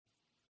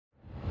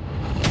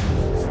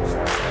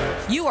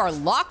You are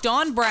Locked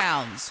On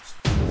Browns,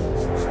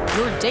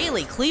 your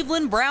daily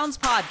Cleveland Browns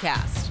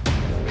podcast.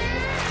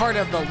 Part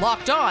of the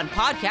Locked On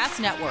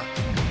Podcast Network.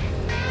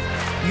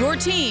 Your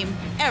team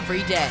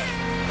every day.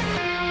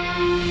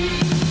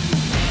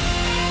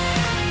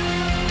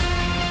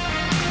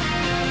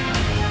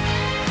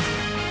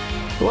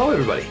 Hello,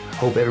 everybody.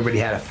 Hope everybody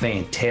had a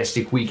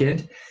fantastic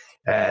weekend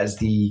as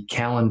the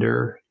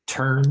calendar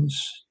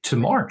turns to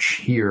March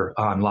here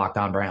on Locked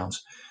On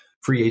Browns.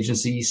 Free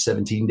agency,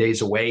 17 days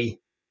away.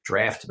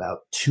 Draft about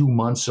 2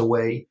 months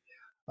away.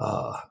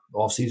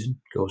 Off season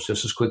goes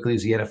just as quickly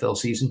as the NFL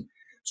season.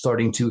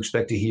 Starting to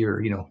expect to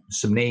hear,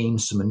 some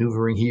names, some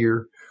maneuvering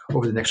here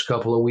over the next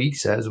couple of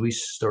weeks as we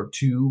start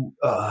to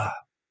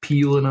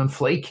peel and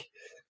unflake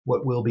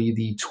what will be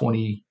the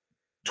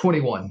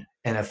 2021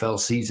 NFL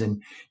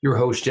season. Your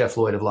host, Jeff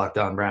Lloyd of Locked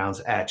On Browns,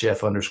 at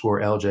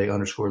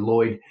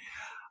Jeff_LJ_Lloyd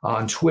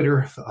on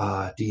Twitter.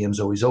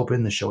 DM's always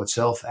open. The show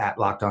itself at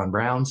Locked On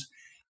Browns.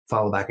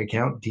 Follow back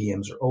account.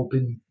 DMs are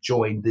open.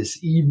 Joined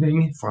this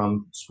evening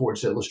from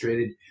Sports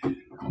Illustrated's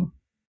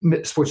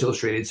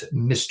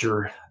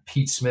Mr.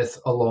 Pete Smith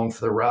along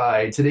for the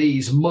ride.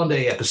 Today's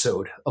Monday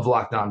episode of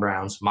Locked On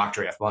Browns, Mock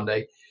Draft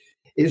Monday,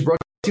 is brought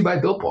to you by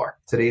Built Bar.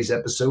 Today's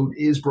episode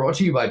is brought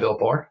to you by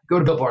Built Bar. Go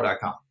to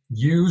BuiltBar.com.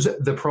 Use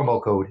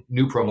the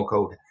new promo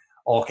code,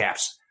 all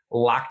caps,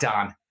 Locked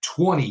On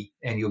 20,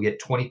 and you'll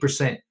get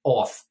 20%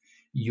 off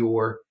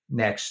your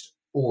next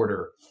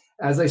order.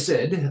 As I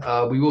said,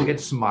 we will get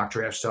to some mock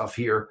draft stuff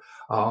here,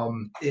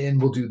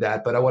 and we'll do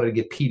that. But I wanted to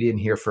get Pete in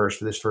here first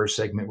for this first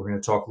segment. We're going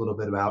to talk a little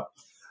bit about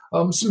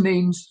some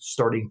names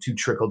starting to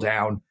trickle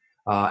down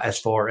as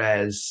far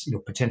as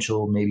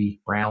potential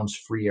maybe Browns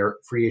free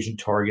agent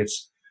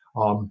targets.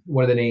 One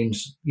of the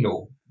names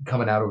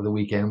coming out over the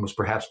weekend was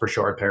perhaps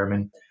Breshad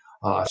Perriman,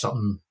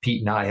 something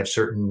Pete and I have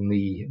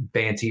certainly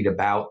bantied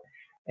about.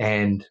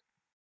 And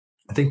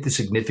I think the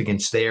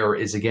significance there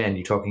is, again,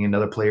 you're talking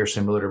another player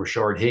similar to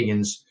Rashard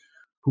Higgins,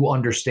 who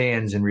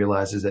understands and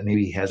realizes that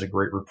maybe he has a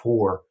great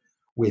rapport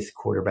with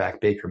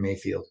quarterback Baker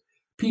Mayfield.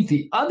 Pete,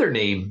 the other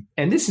name,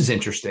 and this is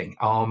interesting,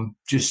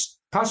 just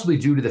possibly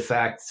due to the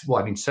fact,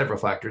 several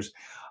factors,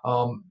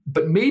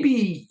 but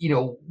maybe,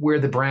 where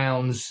the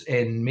Browns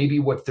and maybe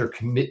what their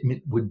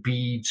commitment would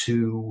be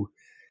to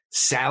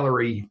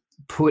salary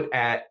put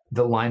at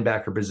the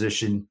linebacker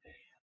position.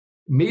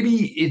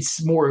 Maybe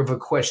it's more of a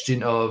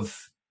question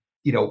of,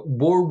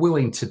 we're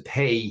willing to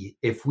pay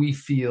if we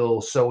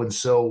feel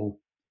so-and-so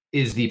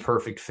is the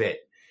perfect fit.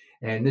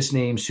 And this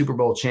name, Super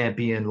Bowl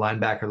champion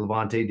linebacker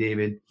Lavonte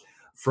David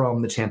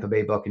from the Tampa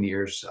Bay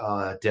Buccaneers,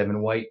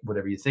 Devin White,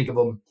 whatever you think of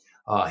him,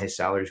 his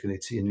salary is going to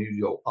continue to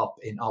go up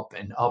and up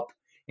and up.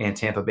 And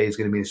Tampa Bay is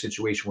going to be in a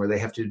situation where they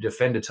have to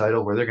defend a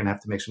title, where they're going to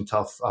have to make some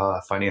tough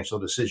financial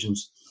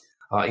decisions,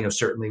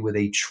 certainly with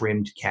a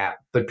trimmed cap.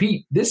 But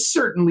Pete, this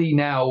certainly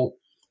now,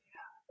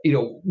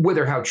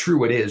 whether how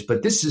true it is,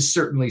 but this is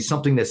certainly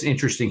something that's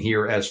interesting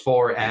here as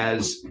far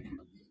as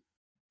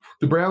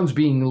the Browns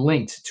being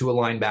linked to a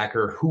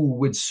linebacker who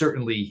would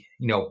certainly,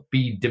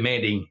 be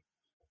demanding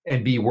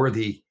and be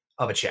worthy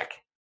of a check.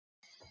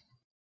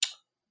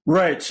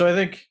 Right. So I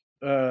think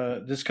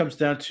this comes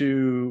down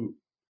to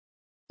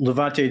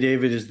Lavonte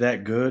David is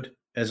that good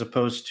as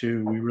opposed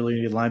to we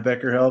really need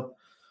linebacker help.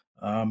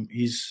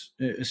 He's,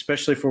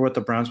 especially for what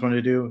the Browns want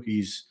to do,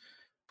 he's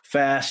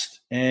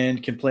fast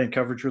and can play in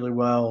coverage really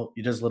well.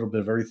 He does a little bit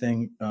of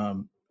everything.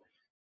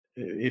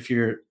 If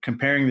you're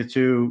comparing the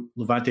two,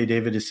 Lavonte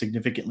David is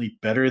significantly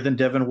better than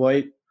Devin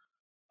White.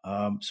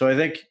 So I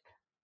think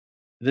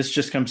this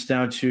just comes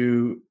down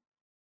to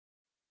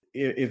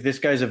if this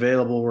guy's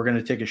available, we're going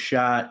to take a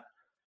shot.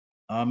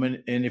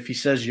 And if he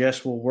says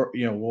yes, we'll work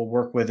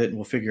with it and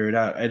we'll figure it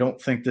out. I don't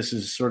think this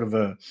is sort of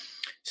a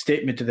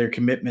statement to their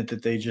commitment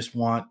that they just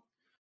want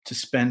to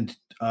spend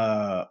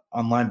on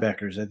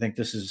linebackers. I think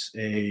this is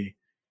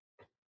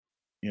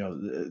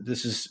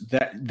this is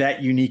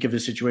that unique of a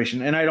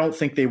situation. And I don't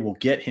think they will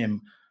get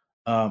him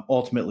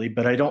ultimately,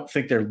 but I don't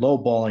think they're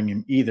lowballing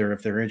him either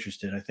if they're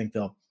interested. I think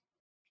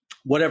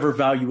whatever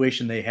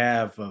valuation they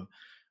have of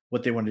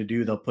what they want to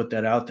do, they'll put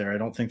that out there. I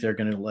don't think they're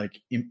going to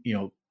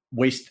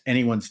waste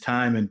anyone's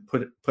time and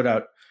put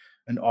out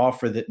an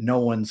offer that no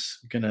one's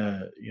going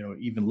to,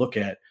 even look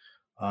at.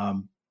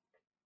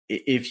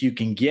 If you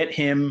can get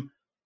him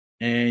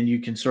and you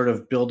can sort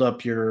of build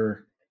up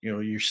your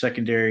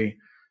secondary,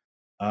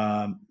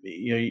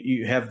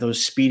 you have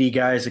those speedy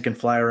guys that can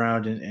fly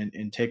around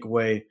and take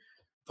away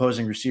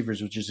opposing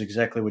receivers, which is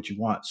exactly what you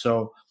want.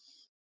 So,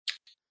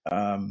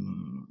 how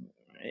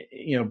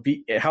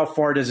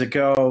far does it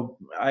go?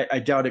 I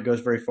doubt it goes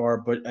very far,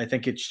 but I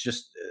think it's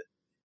just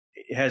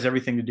it has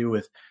everything to do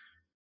with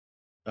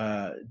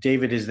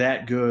David is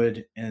that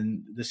good,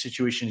 and the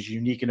situation is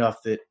unique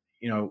enough that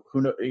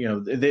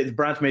the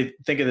Browns may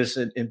think of this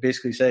and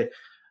basically say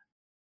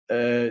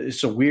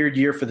it's a weird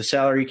year for the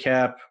salary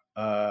cap.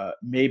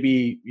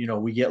 Maybe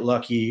we get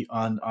lucky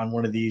on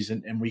one of these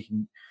and we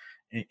can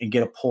and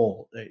get a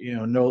pull.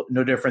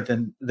 No different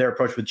than their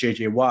approach with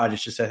J.J. Watt.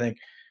 It's just I think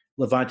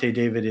Lavonte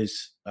David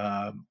is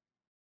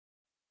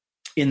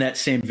in that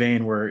same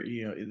vein where,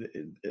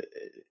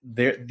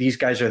 these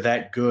guys are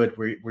that good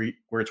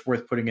where it's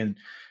worth putting in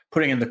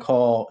the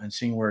call and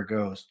seeing where it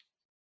goes.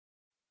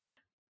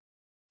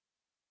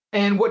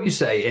 And what you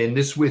say, and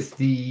this with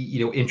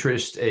the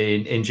interest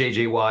in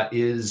J.J. Watt,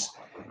 is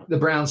the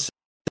Browns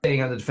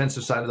saying on the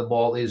defensive side of the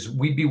ball is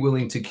we'd be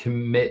willing to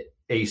commit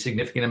a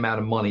significant amount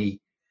of money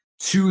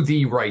to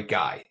the right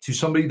guy, to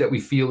somebody that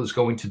we feel is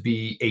going to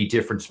be a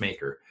difference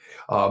maker.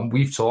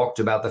 We've talked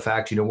about the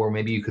fact, where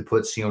maybe you could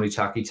put Sione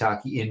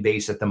Takitaki in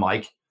base at the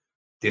mic.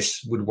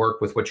 This would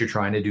work with what you're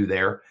trying to do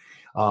there.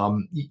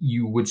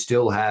 You would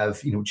still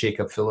have,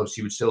 Jacob Phillips.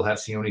 You would still have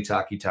Sione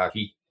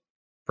Takitaki,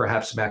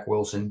 perhaps Mac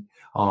Wilson.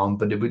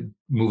 But it would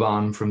move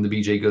on from the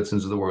B.J.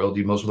 Goodsons of the world.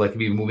 You'd most likely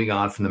be moving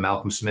on from the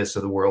Malcolm Smiths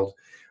of the world.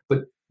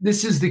 But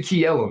this is the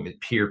key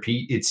element here,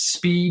 Pete. It's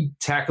speed,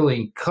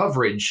 tackling,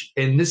 coverage,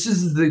 and this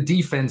is the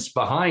defense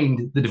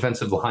behind the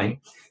defensive line.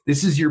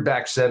 This is your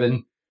back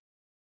seven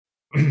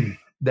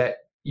that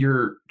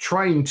you're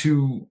trying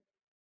to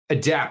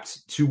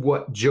adapt to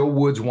what Joe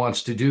Woods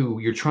wants to do.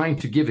 You're trying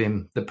to give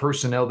him the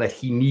personnel that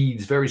he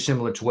needs, very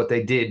similar to what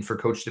they did for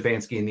Coach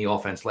Stefanski in the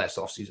offense last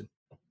offseason.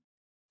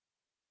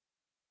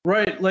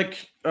 Right.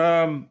 Like,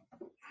 look,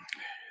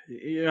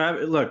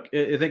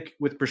 I think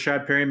with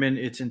Brashad Perryman,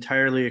 it's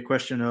entirely a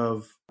question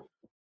of,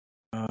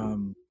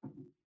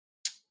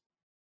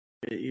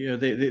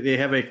 they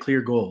have a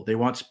clear goal. They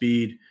want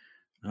speed,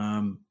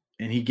 and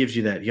he gives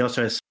you that. He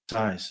also has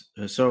size.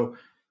 So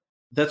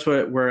that's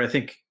where I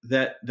think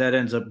that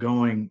ends up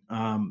going.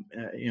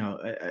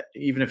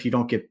 Even if you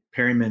don't get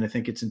Perryman, I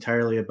think it's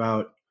entirely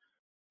about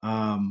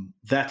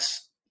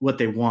that's what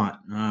they want.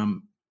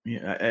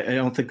 I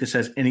don't think this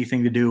has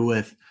anything to do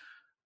with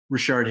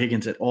Rashard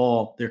Higgins at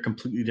all. They're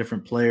completely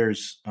different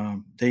players.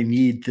 They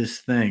need this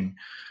thing.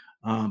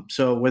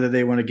 So whether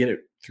they want to get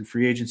it through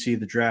free agency,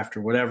 the draft,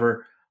 or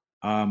whatever,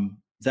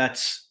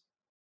 that's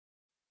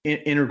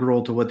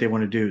integral to what they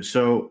want to do.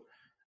 So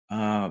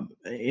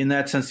in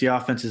that sense, the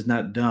offense is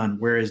not done.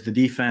 Whereas the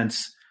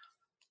defense,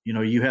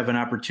 you have an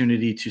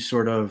opportunity to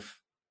sort of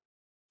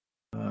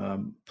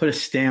put a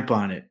stamp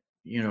on it.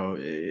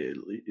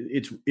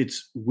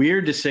 It's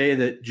weird to say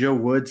that Joe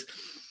Woods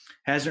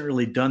hasn't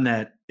really done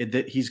that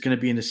he's going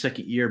to be in the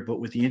second year,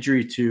 but with the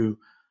injury to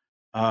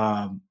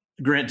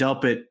Grant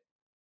Delpit,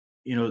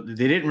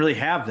 they didn't really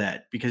have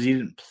that because he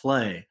didn't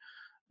play.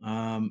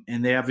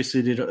 And they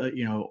obviously did,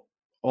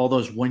 all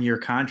those 1-year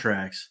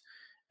contracts,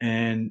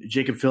 and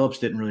Jacob Phillips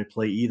didn't really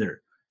play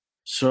either.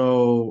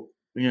 So,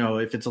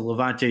 if it's a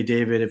Levante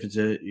David, if it's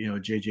a,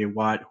 J.J.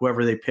 Watt,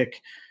 whoever they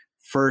pick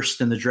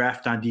first in the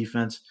draft on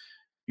defense,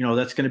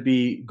 that's going to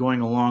be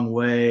going a long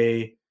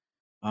way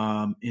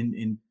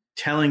in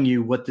telling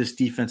you what this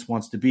defense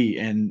wants to be.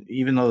 And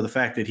even though the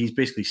fact that he's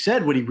basically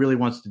said what he really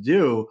wants to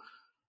do,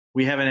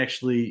 we haven't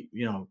actually,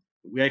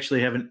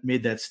 haven't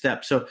made that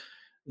step. So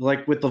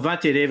like with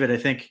Levante David, I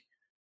think,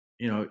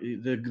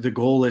 the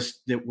goal is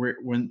that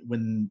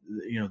when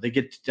they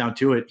get down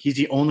to it, he's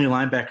the only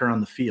linebacker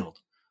on the field.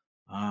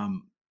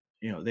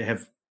 They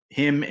have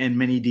him and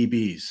many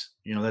DBs,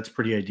 that's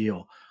pretty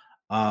ideal.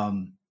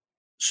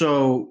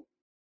 So,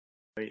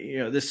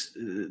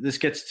 this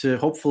gets to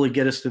hopefully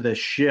get us to this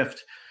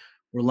shift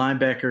where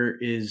linebacker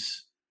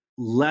is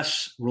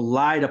less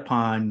relied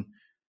upon,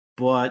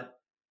 but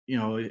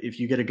if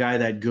you get a guy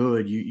that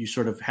good, you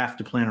sort of have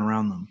to plan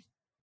around them.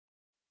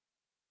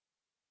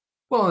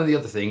 Well, and the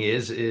other thing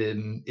is,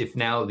 if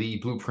now the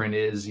blueprint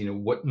is,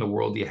 what in the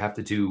world do you have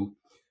to do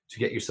to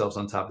get yourselves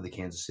on top of the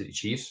Kansas City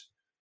Chiefs?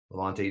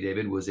 Levante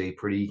David was a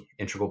pretty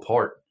integral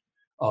part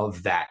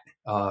of that.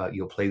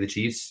 You'll play the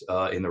Chiefs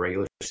in the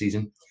regular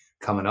season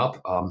coming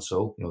up.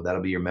 So,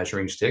 that'll be your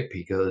measuring stick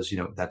because,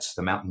 that's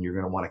the mountain you're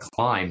going to want to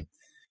climb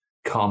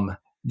come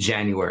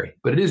January.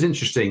 But it is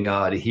interesting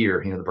to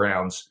hear, the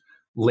Browns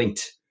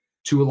linked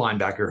to a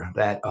linebacker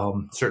that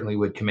certainly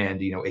would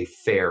command, a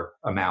fair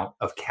amount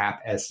of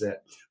cap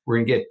asset. We're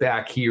going to get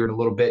back here in a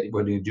little bit.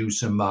 We're going to do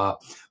some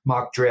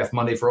mock draft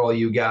Monday for all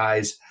you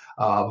guys.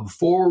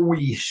 Before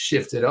we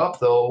shift it up,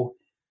 though,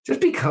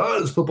 just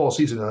because football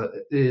season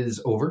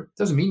is over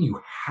doesn't mean you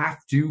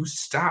have to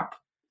stop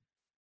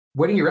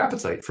whetting your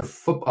appetite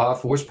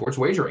for sports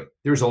wagering.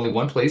 There's only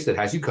one place that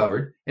has you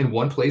covered and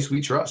one place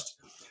we trust,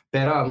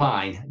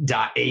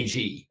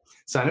 betonline.ag.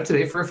 Sign up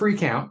today for a free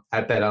account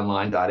at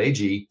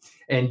betonline.ag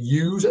and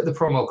use the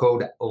promo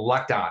code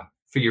LOCKEDON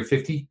for your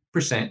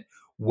 50%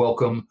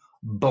 welcome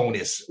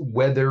bonus,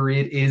 whether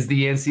it is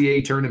the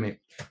NCAA tournament,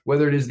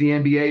 whether it is the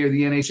NBA or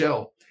the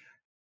NHL.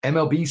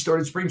 MLB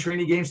started spring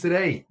training games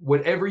today.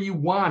 Whatever you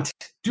want.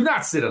 Do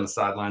not sit on the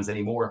sidelines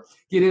anymore.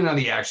 Get in on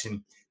the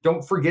action.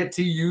 Don't forget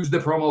to use the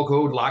promo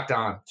code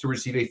LOCKEDON to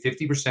receive a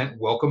 50%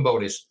 welcome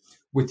bonus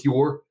with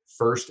your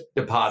first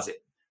deposit.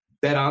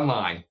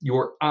 BetOnline,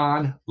 your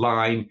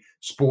online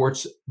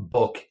sports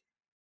book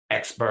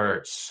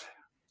experts.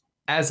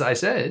 As I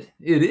said,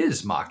 it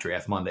is Mock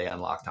Draft Monday on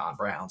Locked On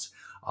Browns.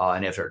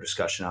 And after our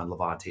discussion on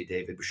Levante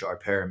David, Brashard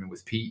Perryman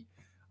with Pete,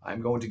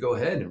 I'm going to go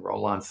ahead and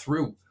roll on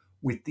through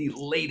with the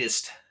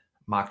latest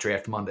Mock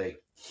Draft Monday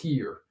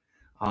here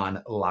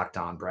on Locked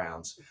On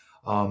Browns.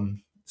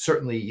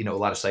 Certainly, a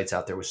lot of sites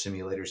out there with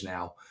simulators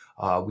now.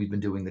 We've been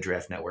doing the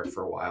Draft Network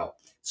for a while.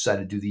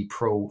 Decided to do the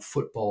Pro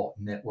Football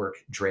Network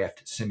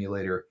Draft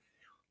Simulator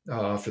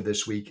for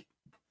this week.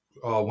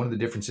 One of the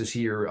differences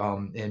here,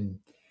 and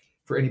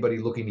for anybody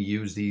looking to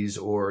use these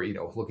or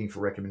looking for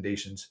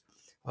recommendations,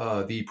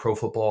 the Pro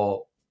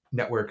Football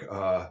Network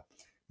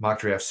Mock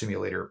Draft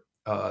Simulator,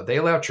 they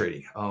allow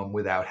trading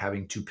without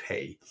having to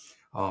pay.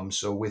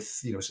 So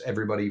with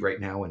everybody right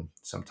now, and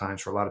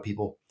sometimes for a lot of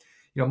people,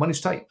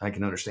 money's tight. I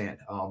can understand.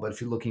 But if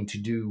you're looking to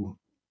do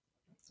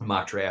a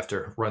mock draft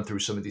or run through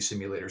some of these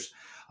simulators,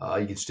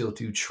 you can still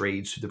do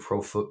trades through the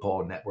Pro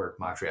Football Network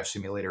Mock Draft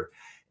Simulator,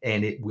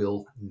 and it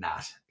will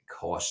not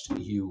cost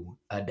you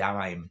a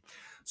dime.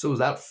 So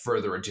without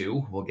further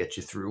ado, we'll get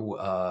you through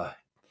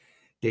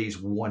days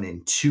 1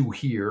 and 2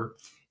 here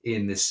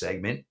in this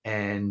segment,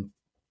 and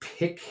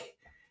pick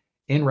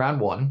in round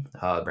 1.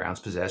 The Browns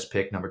possess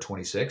pick number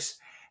 26.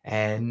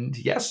 And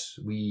yes,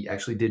 we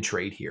actually did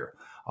trade here.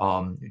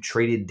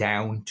 Traded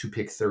down to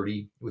pick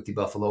 30 with the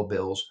Buffalo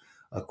Bills,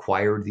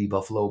 acquired the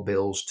Buffalo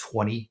Bills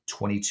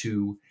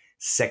 2022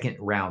 second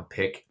round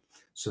pick.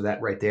 So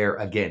that right there,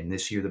 again,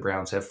 this year the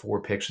Browns have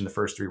 4 picks in the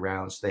first 3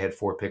 rounds. They had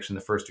 4 picks in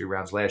the first 3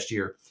 rounds last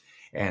year.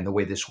 And the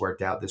way this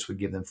worked out, this would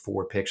give them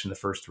 4 picks in the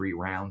first 3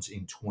 rounds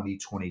in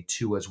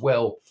 2022 as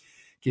well,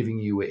 giving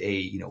you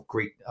a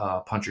great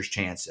puncher's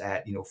chance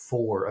at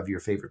 4 of your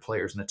favorite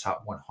players in the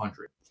top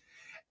 100.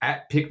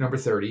 At pick number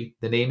 30,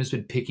 the name has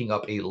been picking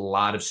up a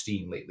lot of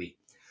steam lately.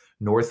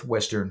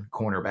 Northwestern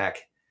cornerback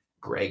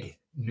Greg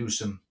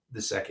Newsome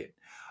II.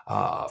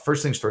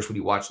 First things first, when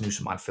you watch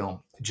Newsome on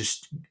film,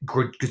 just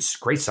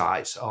great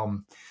size.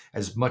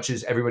 As much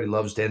as everybody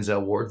loves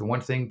Denzel Ward, the one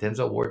thing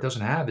Denzel Ward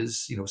doesn't have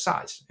is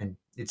size, and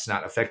it's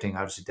not affecting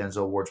obviously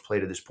Denzel Ward's play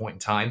to this point in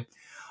time.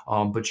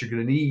 But you're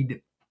going to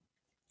need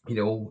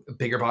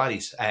bigger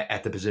bodies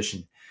at the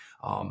position.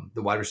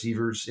 The wide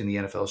receivers in the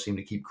NFL seem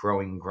to keep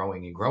growing and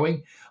growing and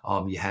growing.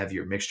 You have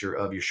your mixture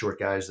of your short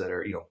guys that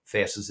are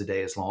fast as the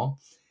day is long,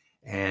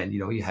 and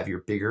you have your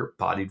bigger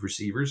bodied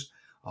receivers.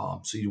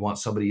 So you want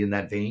somebody in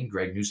that vein.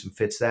 Greg Newsome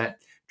fits that.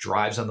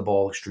 Drives on the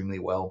ball extremely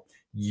well.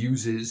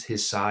 Uses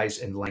his size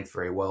and length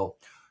very well.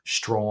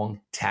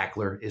 Strong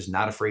tackler. Is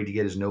not afraid to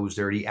get his nose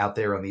dirty out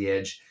there on the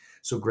edge.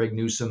 So Greg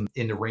Newsome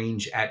in the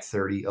range at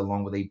 30,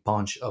 along with a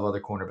bunch of other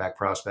cornerback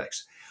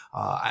prospects.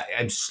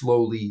 I'm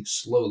slowly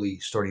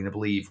starting to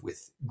believe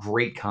with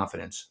great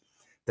confidence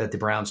that the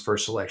Browns'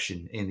 first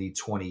selection in the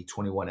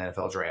 2021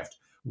 NFL Draft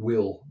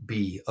will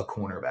be a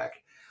cornerback.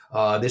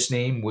 This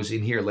name was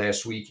in here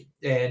last week,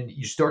 and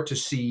you start to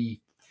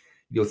see,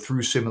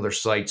 through similar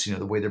sites,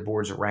 the way their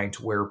boards are ranked,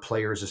 where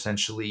players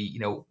essentially,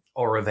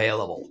 are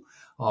available.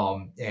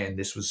 And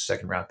this was a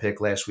second round pick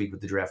last week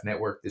with the Draft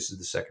Network. This is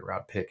the second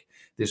round pick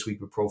this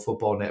week with Pro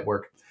Football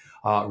Network.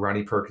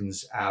 Ronnie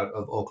Perkins out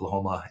of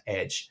Oklahoma,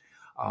 edge.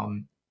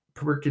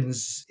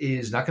 Perkins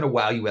is not going to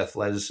wow you with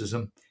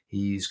athleticism.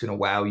 He's going to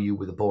wow you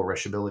with a bull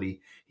rush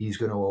ability. He's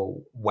going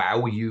to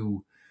wow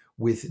you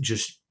with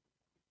just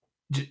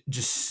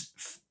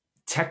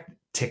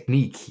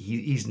technique.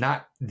 He's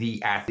not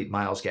the athlete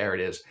Myles Garrett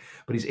is,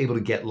 but he's able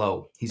to get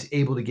low. He's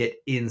able to get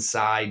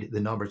inside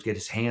the numbers, get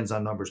his hands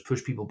on numbers,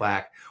 push people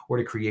back, or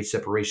to create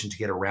separation to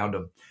get around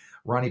them.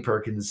 Ronnie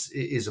Perkins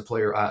is a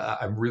player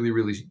I'm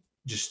really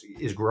just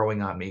is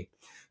growing on me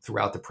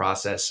throughout the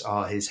process.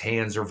 His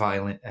hands are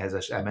violent,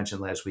 as I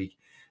mentioned last week.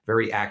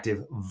 Very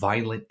active,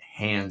 violent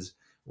hands.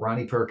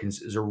 Ronnie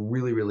Perkins is a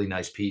really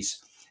nice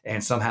piece.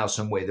 And somehow,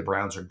 some way, the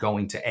Browns are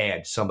going to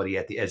add somebody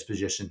at the edge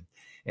position,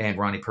 and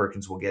Ronnie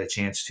Perkins will get a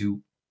chance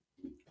to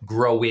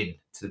grow into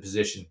the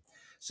position,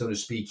 so to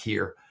speak,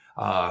 here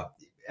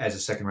as a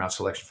second round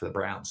selection for the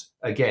Browns.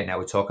 Again, now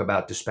we talk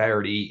about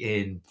disparity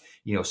in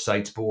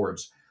sites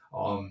boards.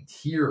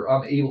 Here,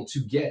 I'm able to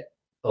get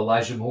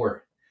Elijah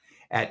Moore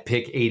at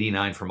pick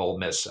 89 from Ole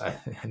Miss.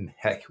 And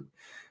heck,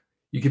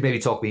 you could maybe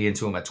talk me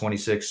into him at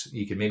 26.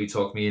 You could maybe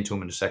talk me into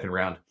him in the second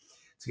round.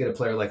 To get a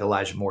player like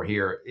Elijah Moore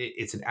here,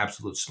 it's an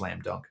absolute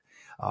slam dunk.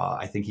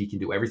 I think he can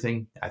do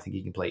everything. I think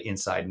he can play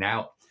inside and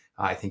out.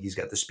 I think he's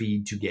got the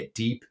speed to get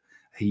deep.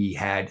 He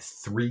had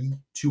 3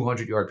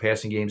 200-yard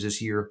passing games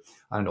this year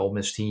on an Ole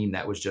Miss team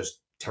that was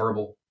just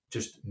terrible,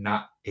 just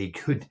not a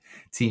good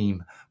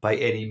team by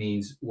any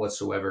means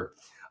whatsoever.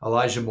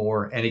 Elijah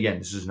Moore, and again,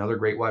 this is another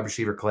great wide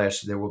receiver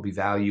class. There will be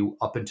value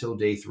up until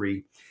day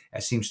 3,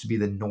 as seems to be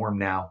the norm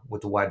now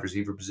with the wide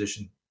receiver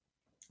position.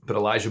 But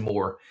Elijah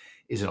Moore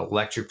is an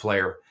electric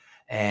player,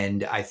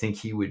 and I think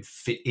he would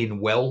fit in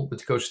well with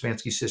the Coach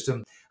Stefanski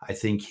system. I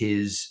think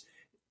his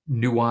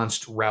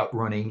nuanced route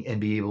running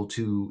and being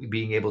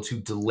able to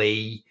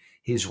delay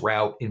his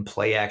route in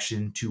play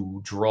action to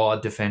draw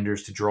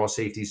defenders, to draw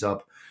safeties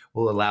up,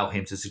 will allow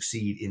him to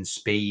succeed in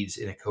spades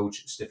in a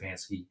Coach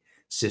Stefanski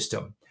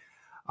system.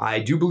 I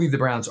do believe the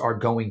Browns are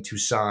going to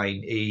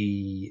sign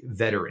a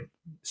veteran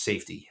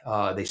safety.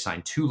 They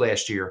signed 2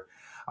 last year.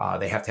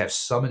 They have to have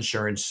some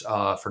insurance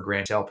for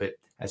Grant Delpit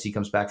as he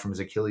comes back from his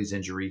Achilles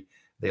injury.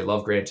 They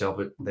love Grant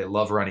Delpit. They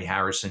love Ronnie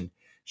Harrison.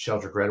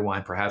 Sheldrick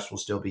Redwine perhaps will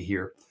still be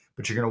here.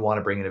 but you're going to want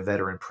to bring in a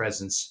veteran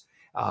presence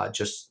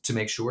just to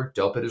make sure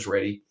Delpit is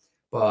ready.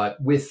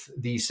 But with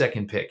the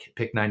second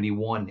pick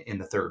 91 in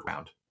the third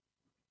round,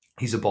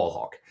 he's a ball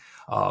hawk.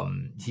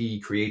 He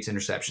creates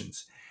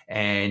interceptions,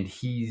 and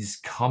he's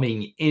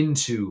coming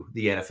into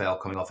the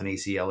NFL coming off an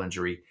ACL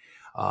injury.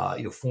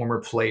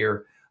 Former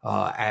player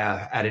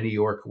out of New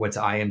York, went to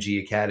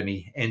IMG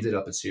Academy, ended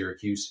up at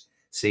Syracuse.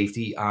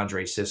 Safety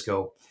Andre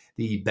Cisco,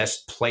 the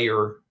best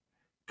player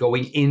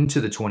going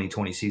into the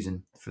 2020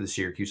 season for the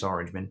Syracuse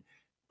Orangemen,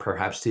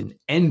 perhaps didn't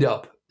end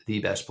up the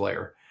best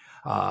player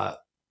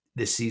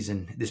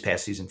this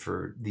past season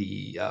for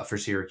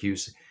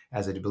Syracuse,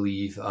 as I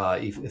believe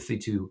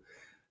Ifeatu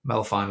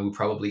Melifonwu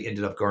probably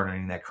ended up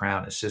garnering that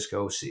crown as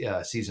Cisco's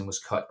season was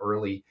cut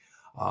early.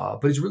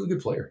 But he's a really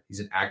good player. He's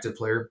an active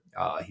player.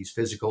 He's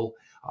physical.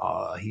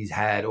 He's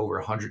had over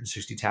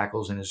 160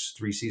 tackles in his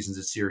 3 seasons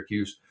at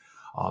Syracuse.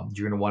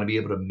 You're going to want to be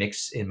able to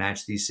mix and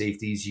match these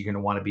safeties. You're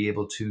going to want to be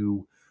able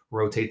to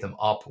rotate them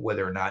up,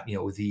 whether or not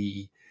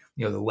the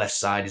left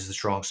side is the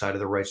strong side or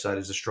the right side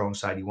is the strong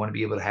side. You want to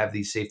be able to have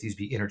these safeties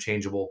be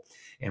interchangeable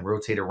and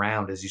rotate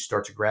around as you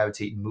start to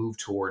gravitate and move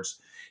towards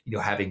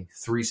having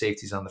 3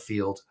 safeties on the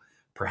field,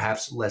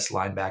 perhaps less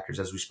linebackers,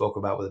 as we spoke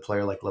about with a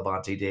player like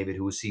Lavonte David,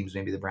 who it seems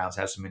maybe the Browns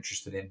have some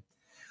interest in.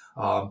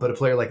 But a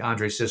player like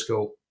Andre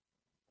Cisco,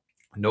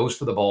 nose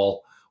for the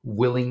ball,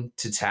 willing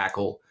to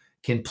tackle,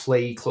 can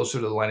play closer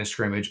to the line of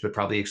scrimmage, but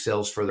probably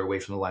excels further away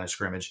from the line of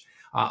scrimmage.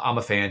 I'm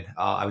a fan.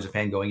 I was a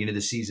fan going into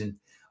the season.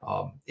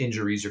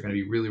 Injuries are going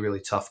to be really, really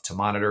tough to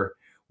monitor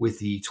with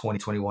the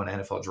 2021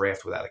 NFL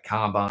draft without a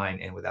combine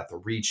and without the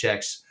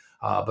rechecks.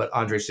 But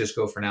Andre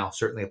Cisco, for now,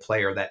 certainly a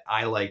player that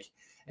I like,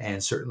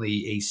 and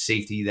certainly a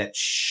safety that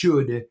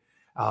should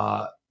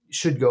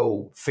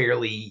go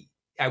fairly,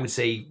 I would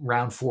say,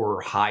 round 4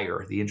 or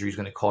higher. The injury is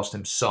going to cost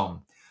him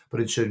some, but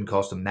it shouldn't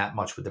cost him that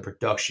much with the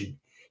production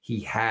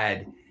he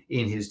had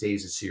in his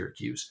days at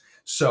Syracuse.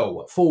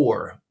 So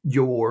for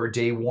your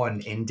day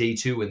 1 and day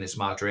 2 in this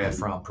mock draft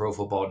from Pro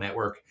Football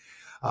Network,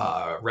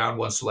 round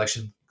 1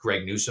 selection,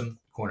 Greg Newsome,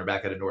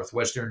 cornerback out of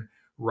Northwestern;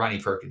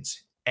 Ronnie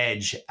Perkins,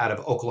 edge out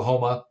of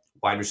Oklahoma;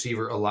 wide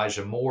receiver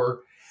Elijah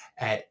Moore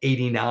at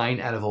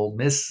 89 out of Ole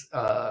Miss.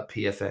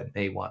 PFN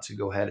may want to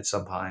go ahead at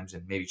some times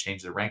and maybe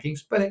change their rankings,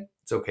 but hey,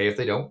 it's okay if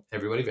they don't.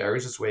 Everybody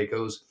varies. That's the way it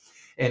goes.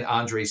 And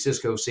Andre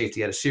Cisco,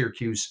 safety out of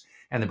Syracuse.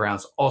 And the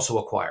Browns also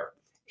acquire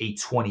a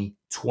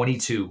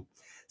 2022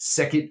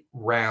 second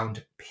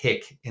round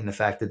pick in the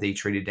fact that they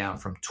traded down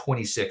from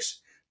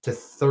 26 to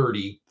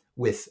 30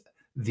 with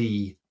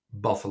the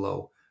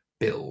Buffalo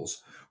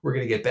Bills. We're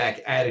going to get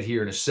back at it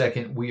here in a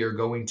second. We are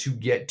going to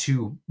get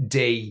to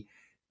day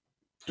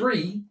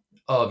 3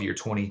 of your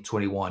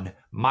 2021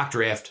 mock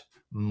draft,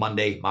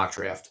 Monday mock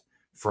draft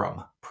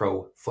from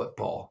Pro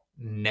Football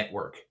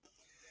Network.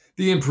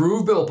 The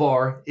improved Built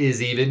Bar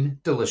is even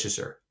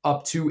deliciouser.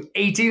 Up to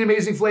 18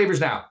 amazing flavors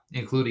now,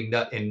 including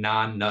nut and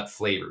non-nut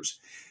flavors.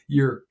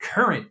 Your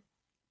current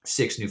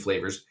 6 new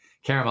flavors: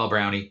 caramel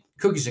brownie,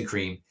 cookies and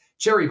cream,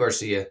 cherry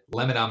barcia,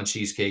 lemon almond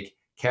cheesecake,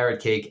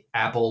 carrot cake,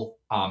 apple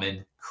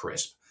almond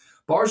crisp.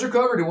 Bars are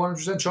covered in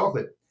 100%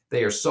 chocolate.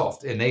 They are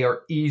soft and they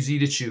are easy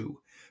to chew.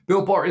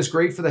 Built Bar is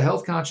great for the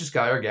health-conscious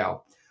guy or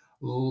gal.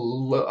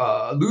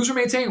 Lose or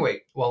maintain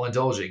weight while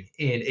indulging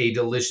in a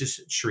delicious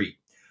treat.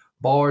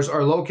 Bars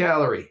are low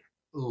calorie,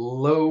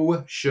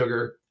 low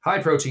sugar, high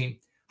protein,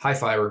 high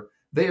fiber.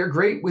 They are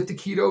great with the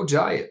keto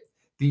diet.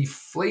 The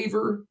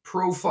flavor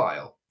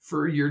profile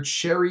for your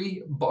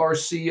cherry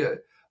barcia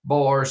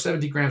bar: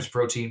 70 grams of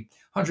protein,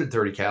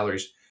 130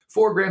 calories,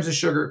 4 grams of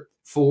sugar,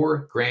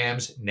 4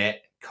 grams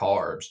net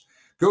carbs.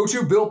 Go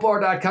to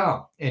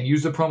BuiltBar.com and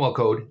use the promo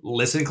code,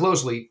 listen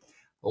closely,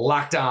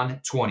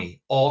 LOCKEDON20,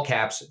 all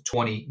caps,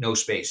 20, no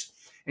space,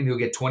 and you'll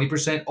get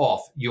 20%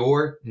 off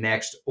your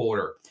next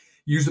order.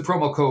 Use the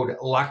promo code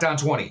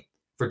LOCKEDON20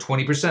 for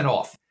 20%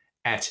 off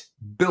at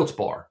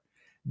BuiltBar.com.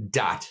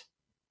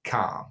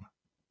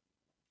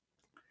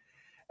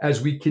 As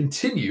we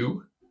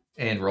continue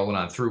and rolling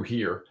on through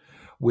here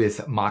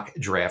with Mock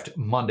Draft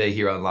Monday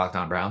here on Locked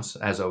On Browns,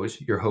 as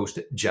always, your host,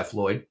 Jeff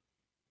Lloyd.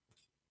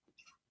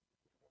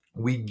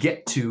 We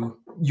get to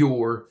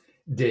your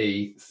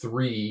day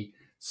 3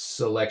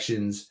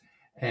 selections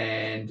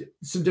and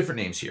some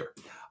different names here.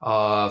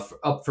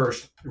 Up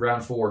first,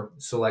 round 4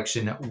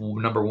 selection,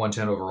 number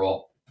 110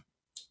 overall,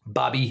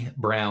 Bobby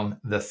Brown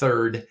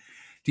III,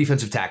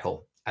 defensive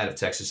tackle out of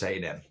Texas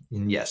A&M.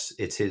 And yes,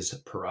 it's his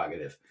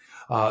prerogative.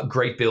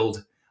 Great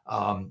build,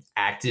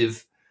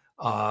 active.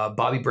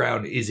 Bobby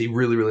Brown is a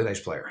really, really nice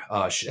player.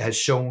 Has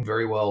shown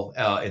very well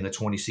in the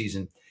 20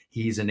 season.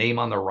 He's a name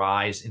on the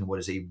rise in what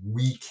is a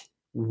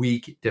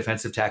weak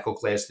defensive tackle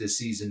class this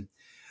season.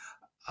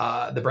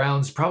 The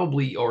Browns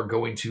probably are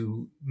going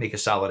to make a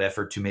solid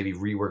effort to maybe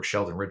rework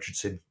Sheldon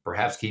Richardson,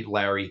 perhaps keep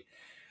Larry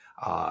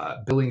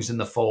Billings in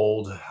the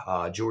fold,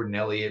 Jordan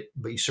Elliott,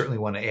 but you certainly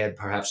want to add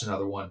perhaps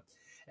another one.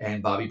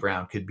 And Bobby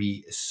Brown could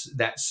be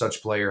that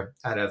such player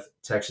out of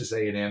Texas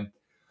A&M.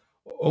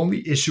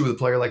 Only issue with a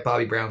player like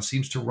Bobby Brown,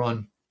 seems to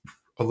run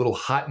a little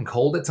hot and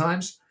cold at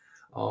times.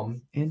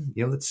 And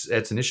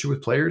that's an issue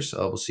with players.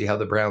 We'll see how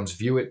the Browns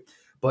view it.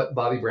 But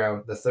Bobby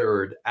Brown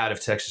III out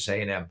of Texas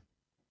A&M,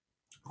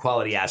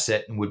 quality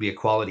asset and would be a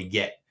quality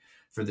get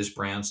for this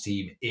Browns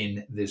team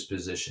in this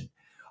position.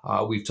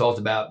 We've talked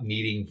about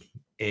needing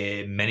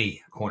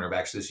many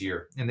cornerbacks this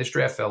year, and this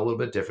draft fell a little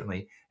bit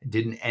differently. It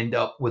didn't end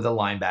up with a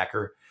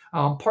linebacker,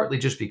 partly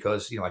just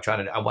because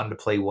I wanted to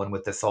play one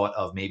with the thought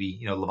of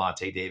maybe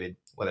Lavonte David,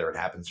 whether it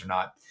happens or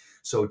not.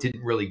 So it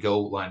didn't really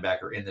go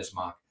linebacker in this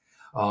mock.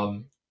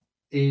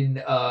 In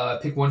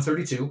pick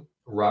 132,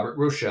 Robert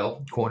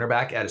Rochelle,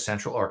 cornerback out of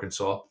Central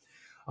Arkansas,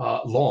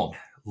 long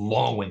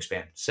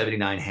wingspan,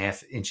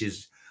 79.5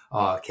 inches.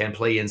 Can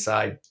play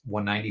inside,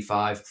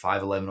 195,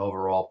 5'11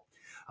 overall.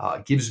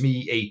 Gives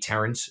me a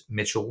Terrence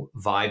Mitchell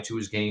vibe to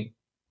his game.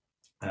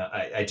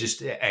 I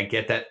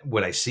get that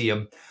when I see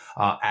him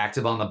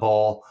active on the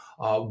ball.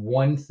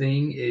 One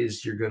thing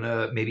is you're going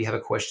to maybe have a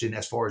question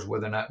as far as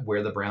whether or not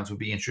where the Browns would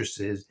be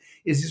interested is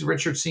he's a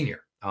redshirt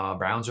senior.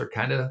 Browns are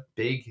kind of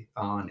big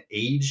on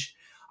age.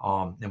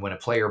 And when a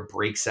player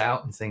breaks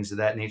out and things of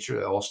that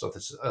nature, all stuff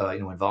that's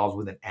involved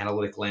with an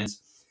analytic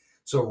lens.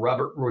 So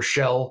Robert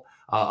Rochelle,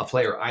 a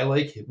player I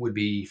like, would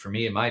be, for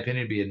me, in my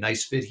opinion, be a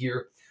nice fit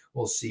here.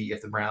 We'll see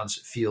if the Browns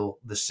feel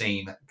the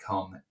same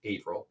come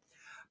April.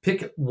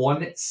 Pick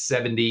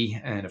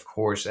 170, and of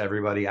course,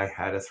 everybody, I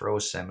had to throw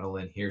a Seminole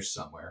in here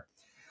somewhere.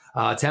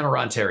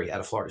 Tamaron Terry out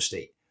of Florida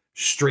State.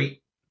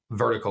 Straight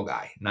vertical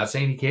guy. Not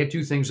saying he can't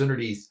do things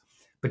underneath,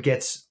 but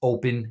gets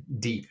open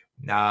deep.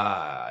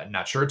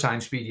 Not sure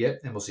time speed yet,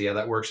 and we'll see how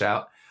that works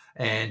out.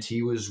 And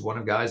he was one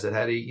of guys that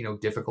had a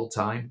difficult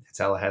time at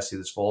Tallahassee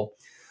this fall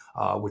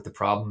with the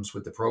problems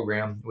with the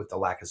program, with the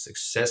lack of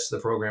success the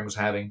program was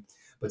having.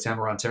 But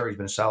Tamaron Terry's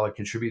been a solid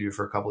contributor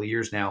for a couple of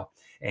years now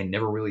and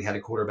never really had a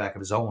quarterback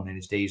of his own in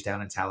his days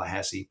down in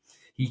Tallahassee.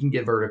 He can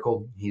get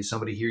vertical. He's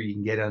somebody here you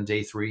can get on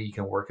day 3. You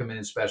can work him in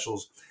his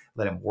specials,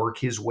 let him work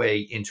his way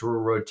into a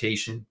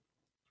rotation.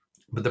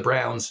 But the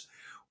Browns,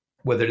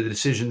 whether the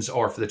decisions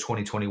are for the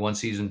 2021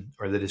 season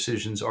or the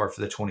decisions are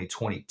for the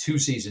 2022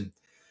 season,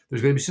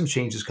 there's going to be some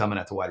changes coming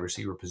at the wide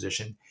receiver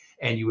position.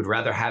 And you would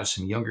rather have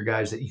some younger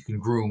guys that you can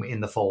groom in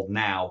the fold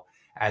now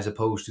as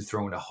opposed to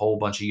throwing a whole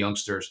bunch of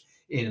youngsters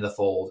into the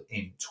fold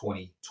in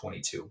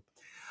 2022.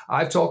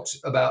 I've talked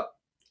about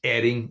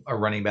adding a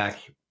running back.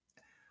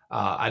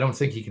 I don't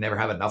think you can ever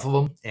have enough of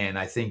them. And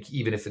I think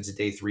even if it's a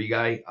day 3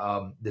 guy,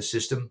 the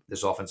system,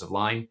 this offensive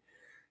line,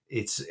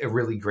 it's a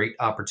really great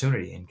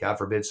opportunity. And God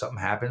forbid something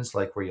happens,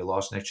 like where you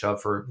lost Nick Chubb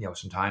for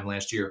some time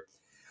last year.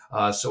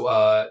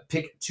 So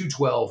pick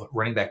 212,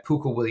 running back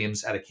Puka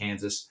Williams out of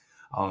Kansas.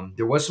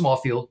 There was some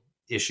off-field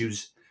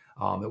issues.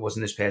 It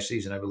wasn't this past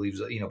season. I believe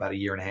it was, about a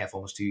year and a half,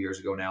 almost 2 years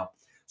ago now.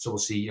 So we'll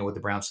see, what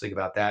the Browns think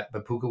about that.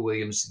 But Puka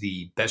Williams,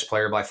 the best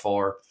player by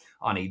far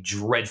on a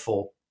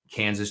dreadful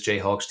Kansas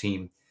Jayhawks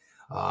team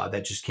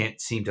that just can't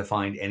seem to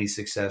find any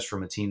success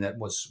from a team that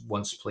was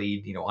once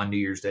played, on New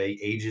Year's Day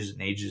ages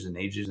and ages and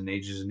ages and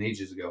ages and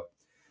ages ago.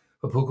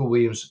 But Puka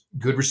Williams,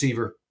 good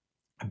receiver,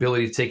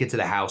 ability to take it to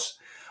the house.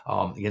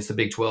 Against the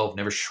Big 12,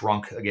 never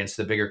shrunk against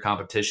the bigger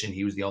competition.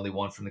 He was the only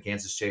one from the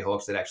Kansas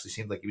Jayhawks that actually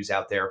seemed like he was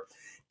out there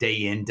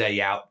day in,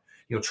 day out,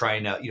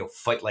 trying to,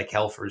 fight like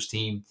hell for his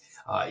team,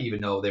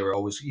 even though they were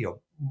always,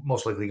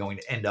 most likely going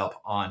to end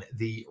up on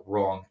the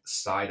wrong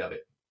side of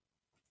it.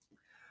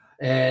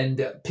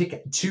 And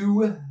pick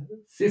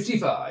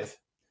 255,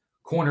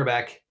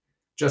 cornerback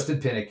Justin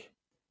Pinnock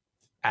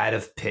out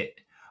of Pitt.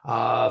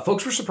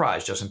 Folks were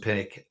surprised Justin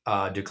Pinnock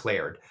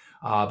declared.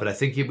 But I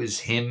think it was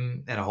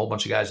him and a whole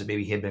bunch of guys that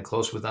maybe he had been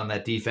close with on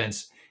that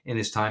defense in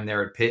his time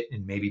there at Pitt,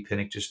 and maybe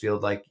Pinnock just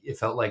felt like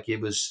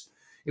it was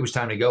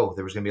time to go.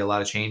 There was going to be a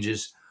lot of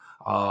changes.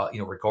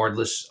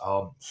 Regardless,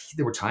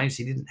 there were times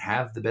he didn't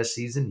have the best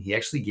season. He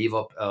actually gave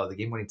up the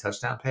game-winning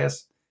touchdown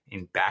pass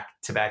in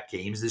back-to-back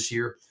games this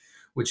year,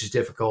 which is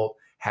difficult.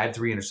 Had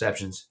 3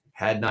 interceptions,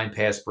 had 9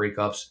 pass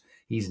breakups.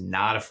 He's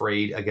not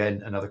afraid.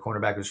 Again, another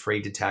cornerback who's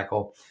afraid to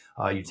tackle.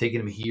 You're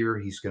taking him here.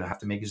 He's going to have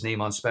to make his name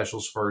on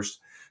specials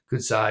first.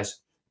 Good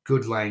size,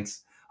 good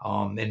length,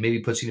 and maybe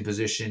puts you in a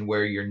position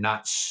where you're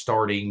not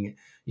starting,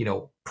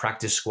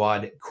 practice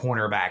squad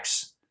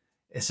cornerbacks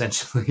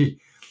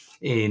essentially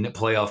in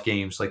playoff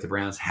games like the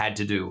Browns had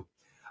to do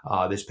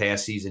this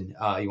past season.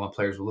 You want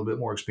players with a little bit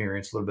more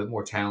experience, a little bit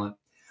more talent.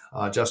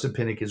 Justin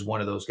Pinnock is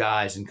one of those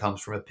guys and comes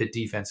from a Pitt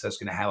defense that's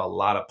going to have a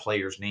lot of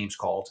players' names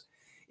called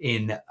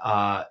in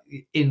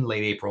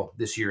late April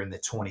this year in the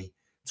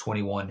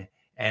 2021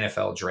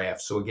 NFL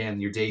draft. So again,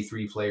 your day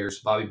 3 players: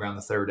 Bobby Brown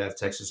III out of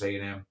Texas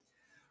A&M,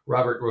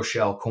 Robert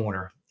Rochelle,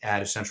 corner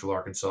out of Central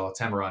Arkansas,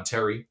 Tamaron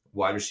Terry,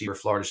 wide receiver,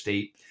 Florida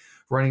State,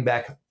 running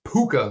back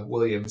Puka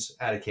Williams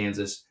out of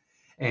Kansas,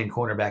 and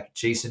cornerback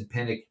Jason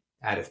Pinnock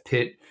out of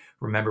Pitt.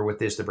 Remember with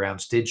this, the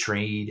Browns did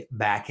trade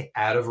back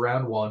out of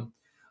round 1,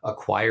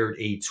 acquired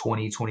a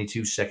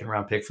 2022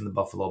 second-round pick from the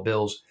Buffalo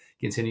Bills,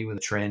 continuing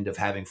the trend of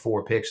having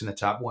 4 picks in the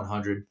top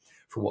 100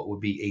 for what would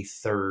be a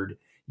 3rd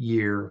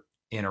year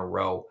in a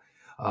row.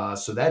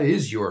 So that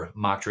is your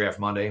Mock Draft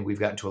Monday. We've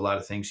gotten to a lot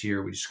of things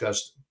here. We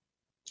discussed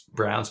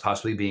Browns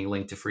possibly being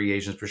linked to free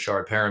agents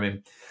Rashard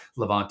Perriman,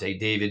 Levante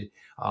David,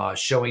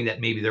 showing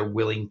that maybe they're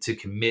willing to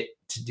commit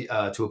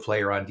to a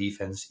player on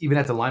defense, even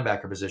at the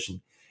linebacker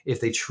position, if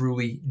they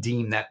truly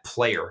deem that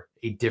player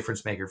a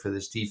difference maker for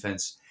this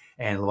defense.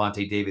 And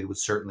Levante David would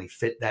certainly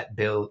fit that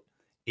bill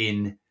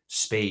in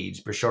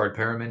spades. Rashard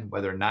Perriman,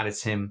 whether or not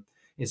it's him,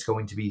 it's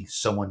going to be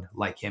someone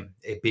like him,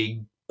 a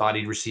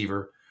big-bodied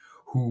receiver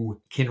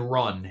who can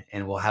run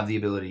and will have the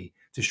ability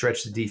to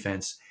stretch the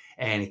defense.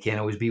 And it can't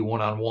always be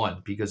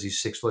one-on-one because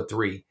he's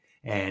 6'3",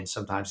 and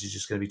sometimes he's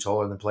just going to be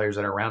taller than the players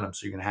that are around him.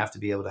 So you're going to have to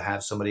be able to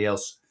have somebody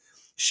else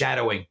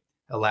shadowing,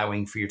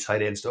 allowing for your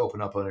tight ends to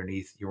open up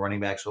underneath, your running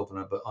backs to open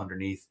up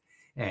underneath,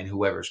 and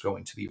whoever's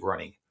going to be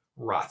running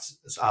routes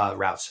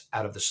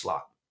out of the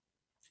slot.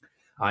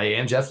 I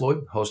am Jeff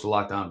Lloyd, host of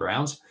Locked On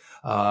Browns.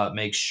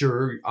 Make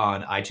sure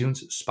on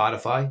iTunes,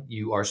 Spotify,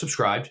 you are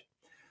subscribed.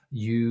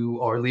 You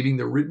are leaving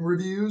the written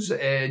reviews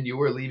and you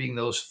are leaving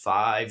those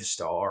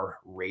 5-star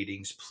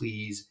ratings,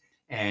 please.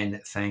 And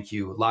thank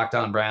you. Locked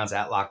On Browns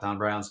at Locked On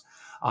Browns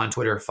on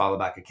Twitter, follow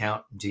back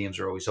account. DMs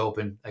are always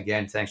open.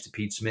 Again, thanks to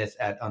Pete Smith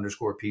at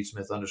 _Pete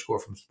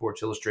Smith_ from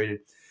Sports Illustrated.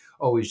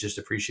 Always just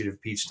appreciative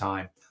of Pete's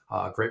time.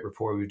 Great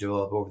rapport we've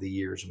developed over the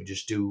years. And we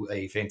just do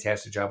a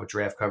fantastic job with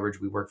draft coverage.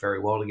 We work very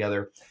well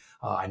together.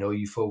 I know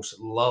you folks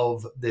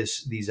love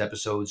these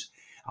episodes.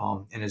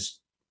 And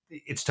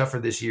it's tougher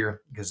this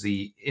year because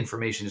the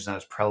information is not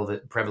as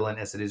prevalent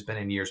as it has been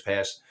in years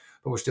past,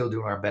 but we're still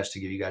doing our best to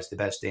give you guys the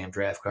best damn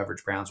draft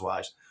coverage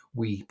Browns-wise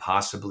we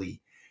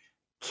possibly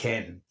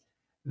can.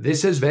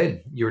 This has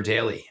been your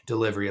daily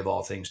delivery of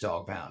all things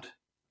dog pound.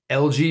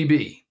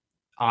 LGB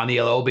on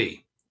the LOB.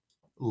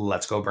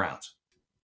 Let's go Browns.